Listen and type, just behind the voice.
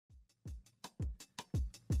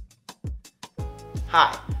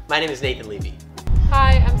Hi, my name is Nathan Levy.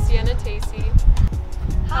 Hi, I'm Siena Tacy.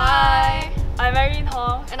 Hi, I'm Irene.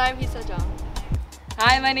 and I'm Heeseo.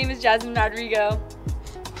 Hi, my name is Jazmin Rodrigo.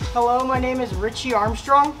 Hello, my name is Richie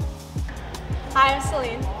Armstrong. Hi, I'm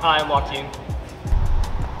Celine. Hi, I'm Joaquin.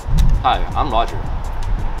 Hi, I'm Roger.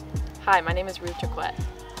 Hi, my name is Ruth, Jaquette.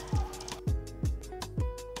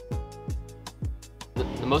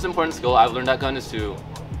 The most important skill I've learned at Gunn is to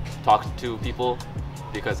talk to people,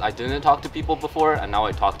 because I didn't talk to people before and now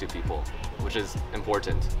I talk to people, which is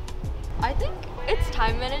important. I think it's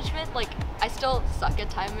time management. Like, I still suck at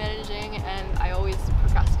time managing and I always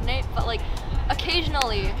procrastinate, but like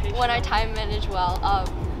occasionally when I time manage well,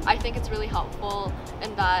 I think it's really helpful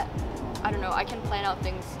in that, I don't know, I can plan out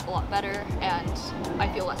things a lot better and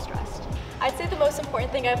I feel less stressed. I'd say the most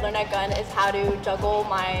important thing I've learned at Gunn is how to juggle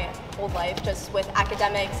my whole life just with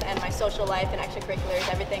academics and my social life and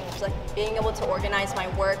extracurriculars, everything. Just like being able to organize my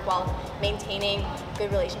work while maintaining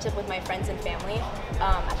good relationship with my friends and family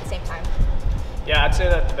at the same time. Yeah, I'd say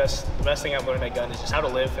that the best thing I've learned at Gunn is just how to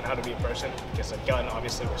live and how to be a person, because at Gunn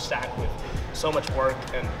obviously we're stacked with so much work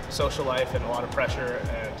and social life and a lot of pressure,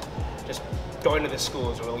 and just going to this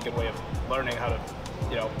school is a really good way of learning how to,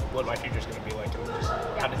 you know, what my future is going to be like and just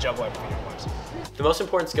how to juggle everything at once. The most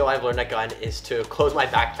important skill I've learned at Gunn is to close my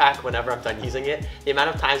backpack whenever I'm done using it. The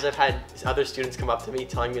amount of times I've had other students come up to me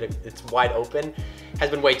telling me it's wide open has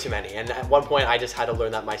been way too many, and at one point I just had to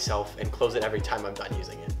learn that myself and close it every time I'm done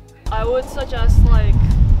using it. I would suggest like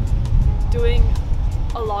doing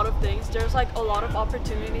a lot of things. There's like a lot of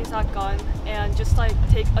opportunities at Gunn, and just like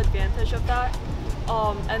take advantage of that.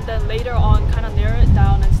 And then later on kind of narrow it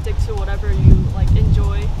down and stick to whatever you like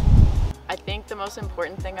enjoy. I think the most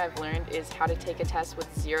important thing I've learned is how to take a test with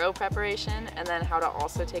zero preparation, and then how to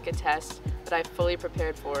also take a test that I've fully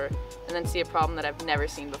prepared for, and then see a problem that I've never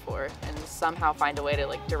seen before and somehow find a way to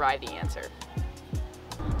like derive the answer.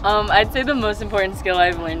 I'd say the most important skill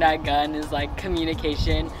I've learned at Gunn is like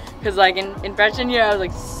communication, because like in freshman year I was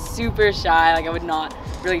like super shy, like I would not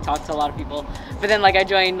really talk to a lot of people, but then like I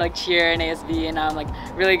joined like cheer and ASB and now I'm like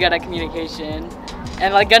really good at communication,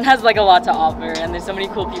 and like Gunn has like a lot to offer and there's so many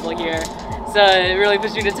cool people here, so it really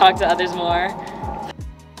pushed me to talk to others more.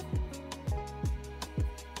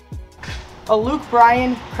 A Luke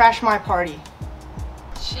Bryan, Crash My Party.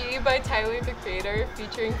 She by Tyler the Creator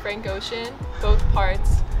featuring Frank Ocean, both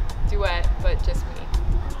parts, duet, but just me.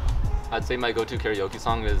 I'd say my go-to karaoke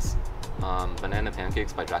song is Banana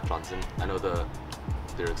Pancakes by Jack Johnson. I know the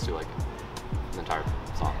lyrics to like the entire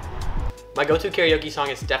song. My go-to karaoke song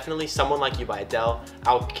is definitely Someone Like You by Adele.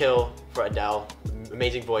 I'll kill for Adele.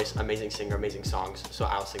 Amazing voice, amazing singer, amazing songs, so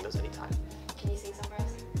I'll sing those anytime. Can you sing some for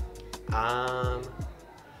us?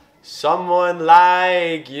 Someone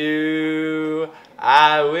like you,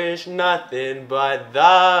 I wish nothing but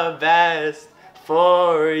the best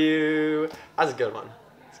for you. That's a good one.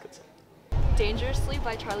 That's a good song. Dangerously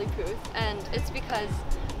by Charlie Puth, and it's because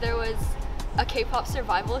there was a K-pop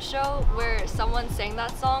survival show where someone sang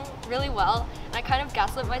that song really well, and I kind of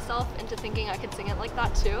gaslit myself into thinking I could sing it like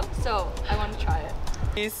that too, so I want to try it.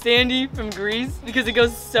 He's Sandy from Grease because it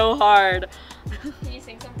goes so hard. Can you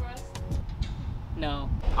sing some for us? No.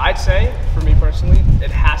 I'd say, for me personally,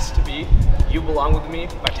 it has to be You Belong With Me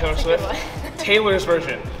by Taylor Swift. Taylor's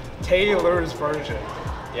version. Taylor's version.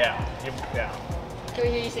 Yeah. Yeah. Can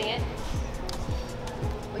we hear you sing it?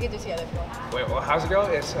 We can do it together if you want. Wait, well, how's it go?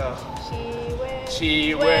 It's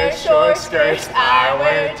She wears short skirts, I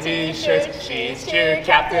wear t-shirts, she's cheer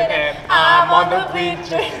captain and I'm on the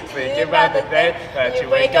bleachers. Thinking about the day that you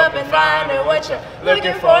wake up and find out what you're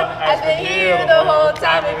looking for. I've been here the whole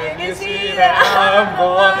time and you can see that I'm the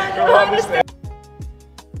one who understands.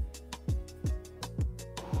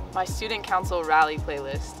 My student council rally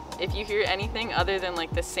playlist. If you hear anything other than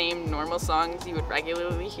like the same normal songs you would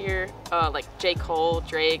regularly hear, like J. Cole,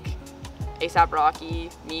 Drake, A$AP Rocky,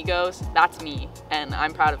 Migos, that's me, and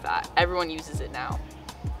I'm proud of that. Everyone uses it now.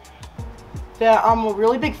 That I'm a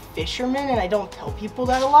really big fisherman and I don't tell people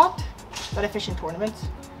that a lot, but I fish in tournaments.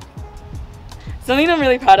 Something I'm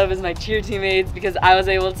really proud of is my cheer teammates, because I was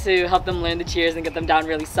able to help them learn the cheers and get them down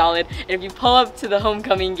really solid. And if you pull up to the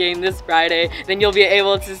homecoming game this Friday, then you'll be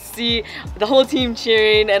able to see the whole team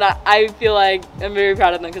cheering, and I feel like I'm very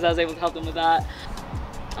proud of them because I was able to help them with that.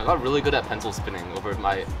 I got really good at pencil spinning over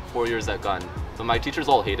my 4 years at Gunn, but my teachers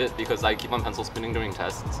all hate it because I keep on pencil spinning during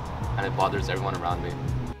tests and it bothers everyone around me.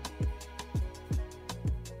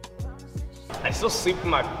 I still sleep with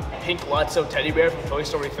my pink Lotso teddy bear from Toy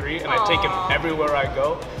Story 3, and I take him everywhere I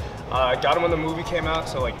go. I got him when the movie came out,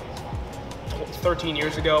 so like 13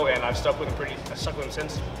 years ago, and I've stuck with him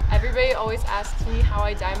since. Everybody always asks me how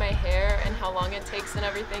I dye my hair and how long it takes and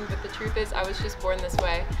everything, but the truth is I was just born this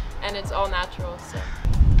way, and it's all natural, so.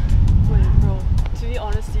 Wait, bro, to be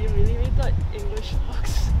honest, do you really read the English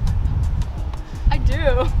books? I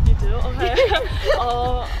do. You do? Okay.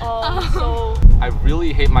 So... I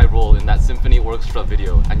really hate my role in that symphony orchestra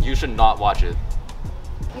video, and you should not watch it.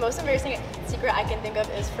 The most embarrassing secret I can think of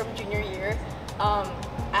is from junior year.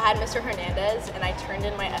 I had Mr. Hernandez, and I turned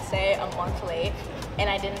in my essay a month late, and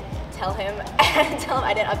I didn't tell him,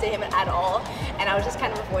 I didn't update him at all, and I was just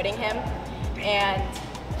kind of avoiding him, and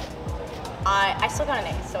I still got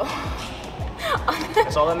an A, so.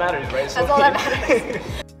 That's all that matters, right? That's all that matters.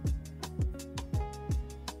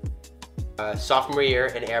 Sophomore year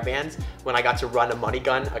in air bands, when I got to run a money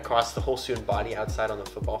gun across the whole student body outside on the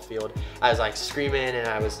football field, I was like screaming and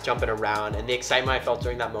I was jumping around, and the excitement I felt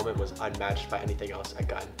during that moment was unmatched by anything else at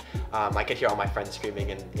Gunn. I could hear all my friends screaming,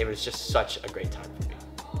 and it was just such a great time for me.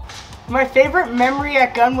 My favorite memory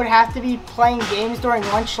at Gunn would have to be playing games during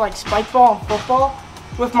lunch like spike ball and football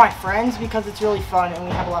with my friends, because it's really fun and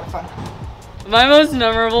we have a lot of fun. My most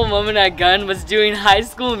memorable moment at Gunn was doing High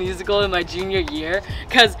School Musical in my junior year,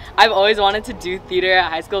 because I've always wanted to do theater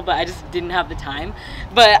at high school, but I just didn't have the time.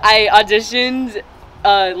 But I auditioned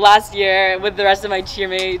last year with the rest of my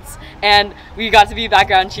cheermates, and we got to be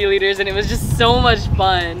background cheerleaders, and it was just so much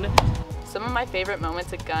fun. Some of my favorite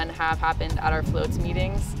moments at Gunn have happened at our floats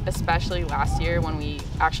meetings, especially last year when we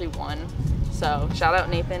actually won. So shout out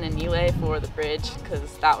Nathan and Nile for the bridge,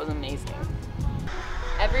 because that was amazing.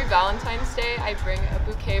 Every Valentine's Day, I bring a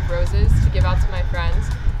bouquet of roses to give out to my friends,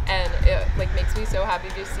 and it makes me so happy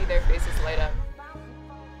to see their faces light up.